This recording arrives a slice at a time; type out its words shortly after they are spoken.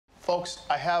Folks,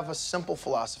 I have a simple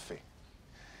philosophy,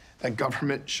 that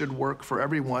government should work for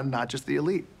everyone, not just the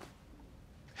elite.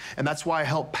 And that's why I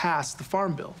helped pass the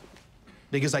Farm Bill,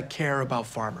 because I care about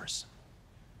farmers.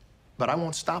 But I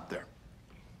won't stop there.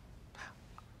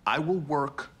 I will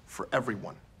work for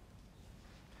everyone.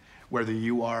 Whether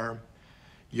you are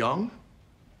young,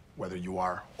 whether you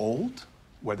are old,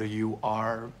 whether you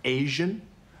are Asian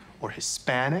or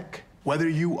Hispanic, whether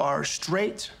you are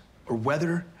straight or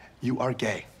whether you are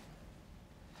gay.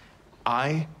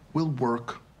 I will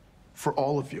work for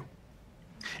all of you.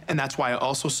 And that's why I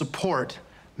also support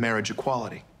marriage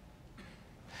equality.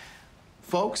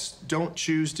 Folks don't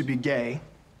choose to be gay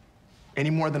any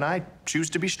more than I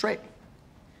choose to be straight.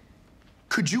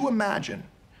 Could you imagine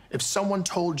if someone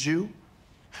told you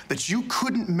that you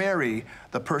couldn't marry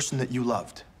the person that you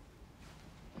loved?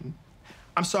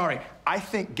 I'm sorry, I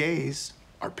think gays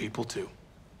are people too.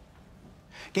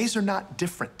 Gays are not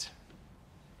different.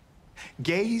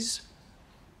 Gays,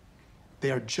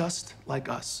 they are just like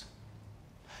us.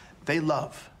 They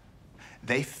love,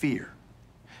 they fear,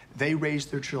 they raise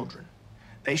their children,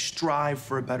 they strive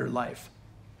for a better life.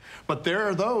 But there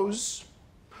are those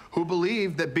who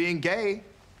believe that being gay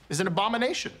is an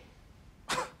abomination.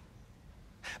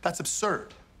 That's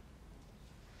absurd.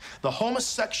 The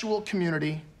homosexual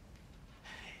community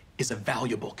is a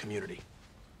valuable community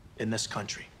in this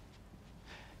country.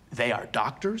 They are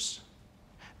doctors,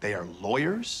 they are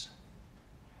lawyers,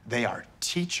 they are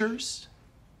teachers,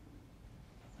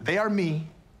 they are me,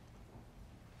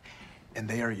 and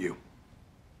they are you.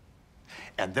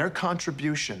 And their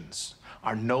contributions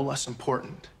are no less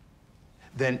important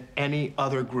than any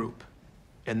other group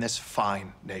in this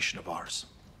fine nation of ours.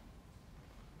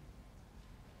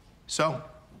 So,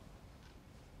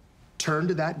 turn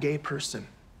to that gay person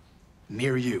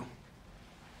near you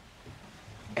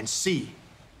and see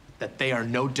that they are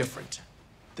no different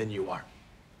than you are.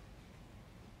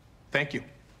 Thank you.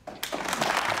 That's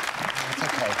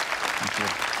okay. Thank you.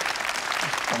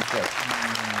 Thank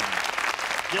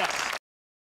you. Yes.